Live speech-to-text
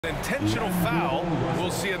Intentional foul. We'll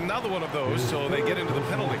see another one of those, so they get into the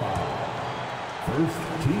penalty. First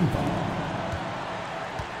team foul.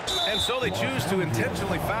 And so they choose to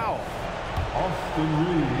intentionally foul. Austin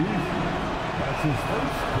Reeves. That's his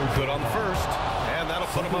first. Good on the first, and that'll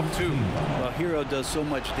put him up 2. Well, Hero does so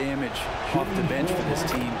much damage off the bench for this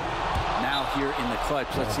team. Now here in the clutch,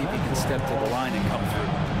 let's see if he can step to the line and come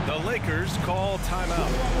through. The Lakers call timeout.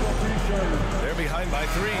 They're behind by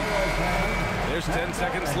 3. There's 10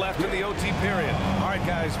 seconds left in the OT period. All right,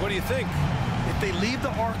 guys, what do you think? If they leave the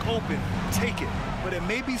arc open, take it. But it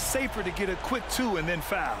may be safer to get a quick 2 and then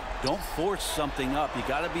foul. Don't force something up. You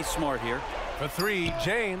got to be smart here. For 3,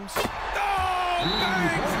 James. Oh,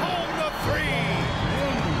 bangs home the 3.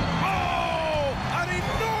 Oh, an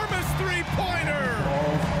enormous three-pointer.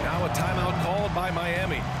 Now a timeout called by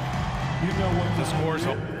Miami. You know what The score's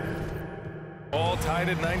all tied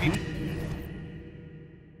at 90.